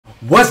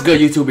What's good,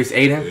 YouTube? It's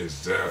Aiden,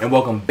 Exactly. and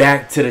welcome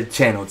back to the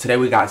channel. Today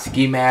we got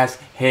Ski Mask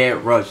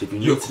Headrush. If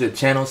you're new to the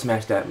channel,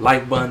 smash that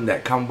like button,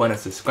 that comment button,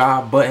 and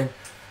subscribe button.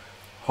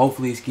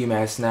 Hopefully Ski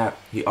Mask snap.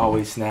 He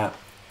always snap.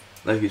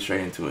 Let's get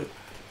straight into it.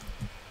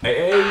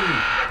 Hey.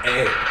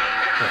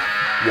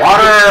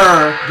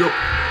 Water! Yo.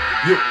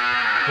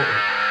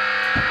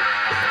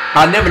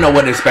 I never know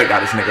what to expect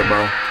out of this nigga,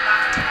 bro.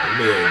 That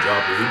nigga ain't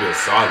dropping. He been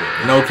solid.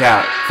 Man. No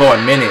cap. For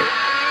a minute.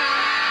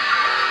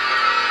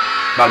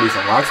 About to do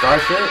some rockstar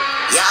shit?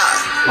 Yeah.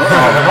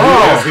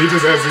 Oh. He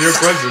just answered your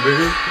question,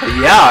 nigga.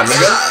 Yeah,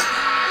 nigga.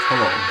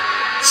 Come on.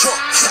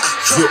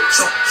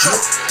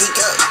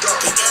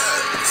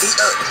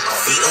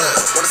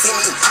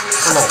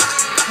 Come on.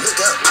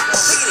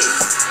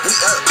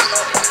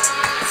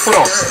 Hold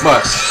on.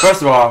 But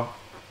first of all,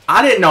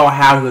 I didn't know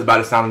how he was about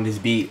to sound on this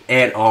beat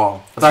at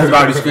all. I thought he was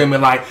about to be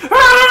screaming like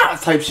ah!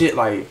 Type shit,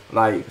 like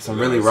some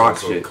really rock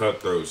shit.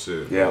 Cutthroat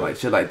shit. Yeah, man. like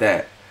shit like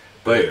that.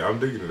 But yeah, I'm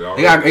digging it out.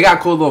 It got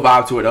a cool little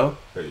vibe to it though.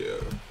 Hey, yeah.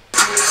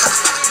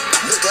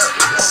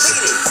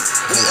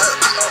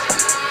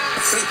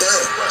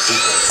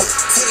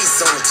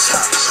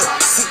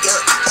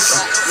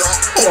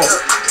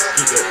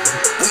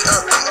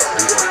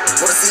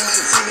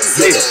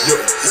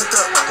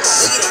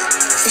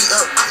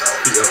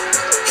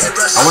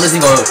 I want to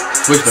think of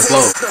switch the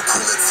flow.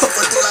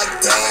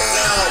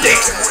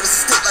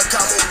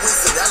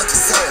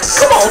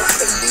 Come on.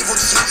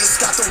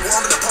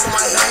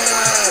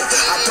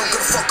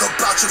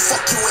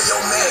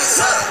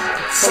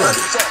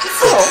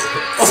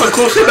 Oh, some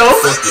cool shit though.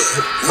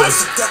 Come on,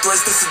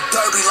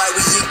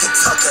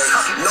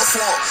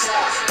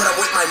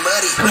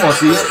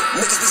 see.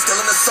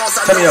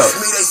 Turn me up.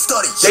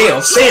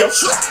 Damn.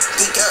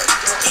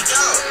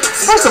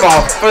 First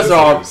of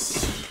all,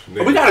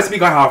 we gotta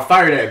speak on how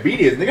fire that beat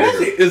is, nigga. That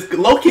shit is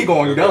low key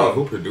going dumb.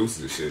 Who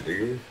produced this shit,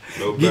 nigga?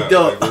 No Get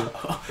up,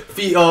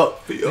 feet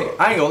up.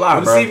 I ain't gonna lie,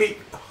 bro. See me?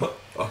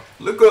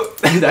 Look up.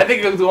 That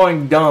nigga was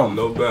going dumb.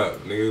 No bad,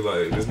 nigga.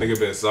 Like this nigga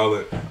been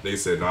solid. They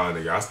said, nah,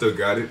 nigga. I still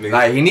got it, nigga.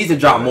 Like he needs to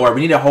drop more.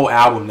 We need a whole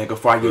album, nigga.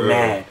 Before I get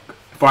mad,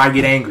 before I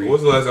get angry. What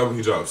was the last album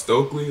he dropped?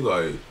 Stokely,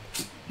 like.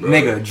 Bro.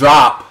 Nigga,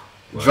 drop.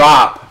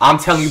 I'm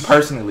telling you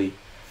personally.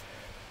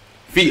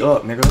 Feet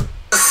up, nigga.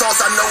 The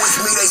sauce I know is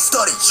me, they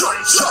study.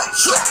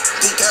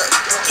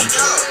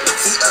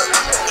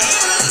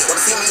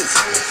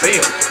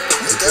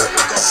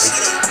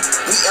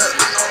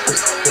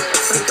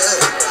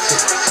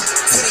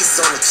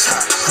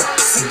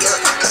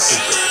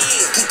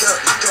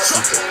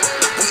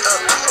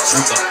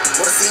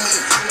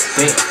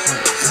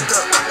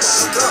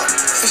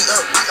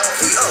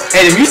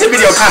 Hey, the music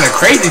video kind of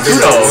crazy too,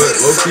 though.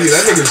 Low key,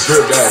 that nigga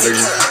tripped out,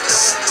 nigga.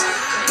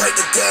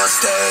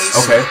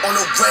 Okay. On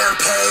a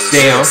rampage.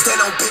 Damn. Stand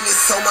on business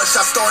so much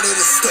I started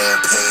a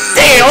stampede.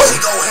 Damn. She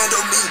gon'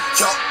 handle me,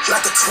 yo,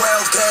 like a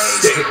 12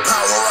 gauge.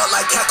 Power up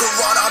like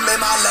Kakarot, I'm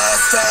in my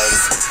last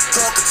phase.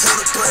 Talking to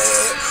the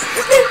bread,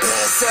 what the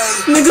band say.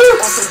 Nigga.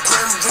 On some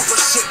Grim Reaper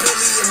shit,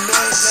 Billy and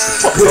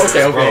Manzane.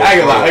 Okay. Bro,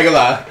 I ain't gonna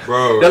lie.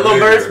 Bro, that little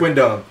verse went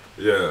dumb.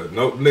 Yeah,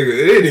 no, nigga,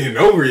 it ain't even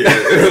over yet.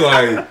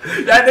 Like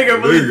that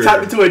nigga really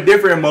tapped into a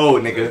different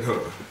mode, nigga.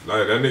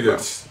 Like that nigga.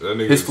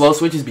 His flow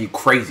switches be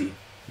crazy.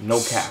 No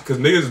cap. Cause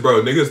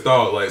niggas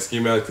thought like Ski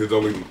Mask could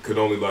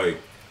only like.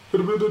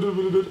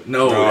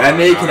 No, that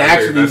nigga can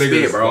actually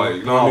spit, bro. Like,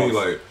 you know what I mean?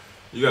 Like,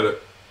 you gotta.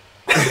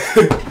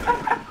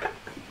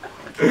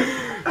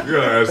 You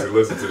gotta actually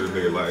listen to this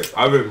nigga. Like,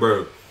 I think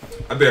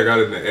I got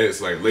it in the X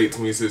like late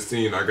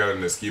 2016. I got it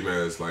in the Ski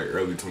Mask like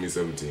early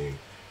 2017.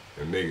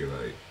 And nigga,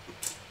 like.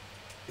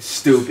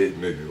 Stupid.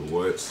 Nigga,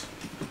 what?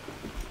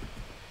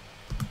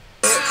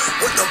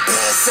 What the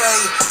band say?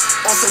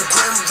 On some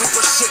Grim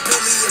Reaper shit,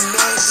 Billy and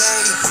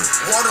Manzane.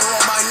 Water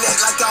on my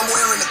neck like I'm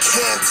wearing a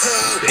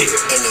campaign.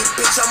 In this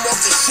bitch, I'm off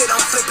the shit,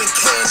 I'm flipping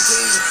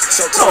candy.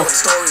 So tell what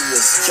story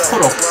is. Yo,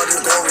 blood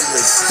and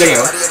glorious.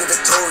 Damn. Body of the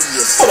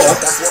victorious. Hold on.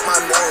 That's what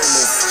my moral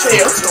is.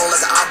 Damn. Stone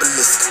like an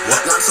obelisk.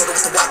 Lime soda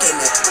with the rock in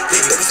it.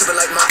 They be sipping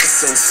like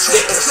moccasins.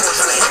 In the floor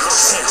trying to hit my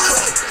chin.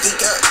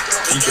 Geek up.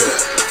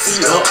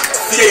 Feet up.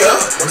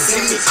 Wanna see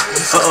me?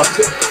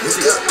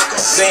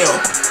 Damn.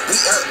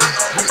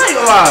 I ain't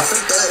gonna lie.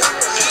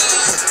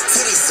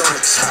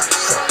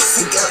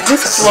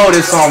 This flow,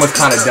 this song was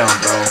kind of dumb,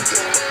 bro.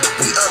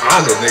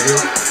 Kinda, nigga.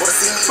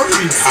 What do you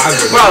mean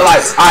kinda? Bro,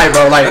 like, alright,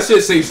 bro, like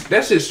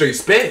that shit straight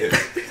spitting.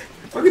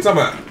 What you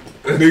talking about,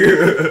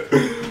 nigga?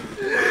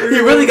 he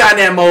really got in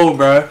that mode,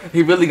 bro.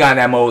 He really got in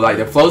that mode. Like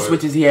the flow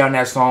switches he had on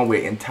that song were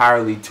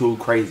entirely too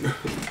crazy.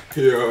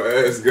 Yo,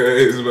 ass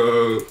guys,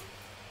 bro.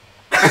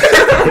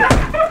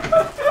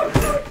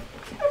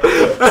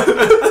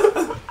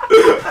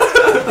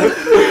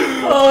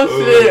 Oh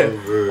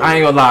shit! I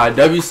ain't gonna lie.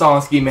 W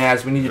song Ski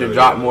Mask. We need you to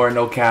drop more.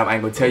 No cap. I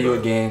ain't gonna tell you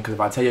again because if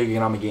I tell you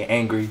again, I'm gonna get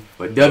angry.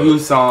 But W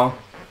song.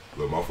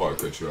 Look, my fault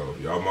cut you off.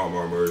 Y'all mark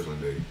my words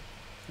one day.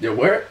 Your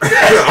word?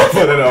 I'll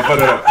put it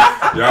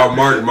up. Y'all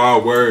mark my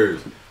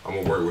words. I'm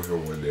gonna work with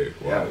him one day.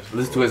 Yeah,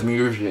 listen to his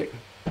music.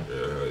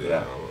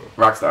 Yeah.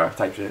 Rockstar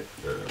type shit.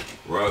 Yeah.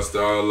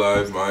 Rockstar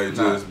life might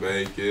just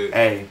make it.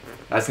 Hey,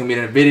 That's gonna be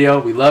in the video.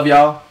 We love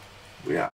y'all. We out.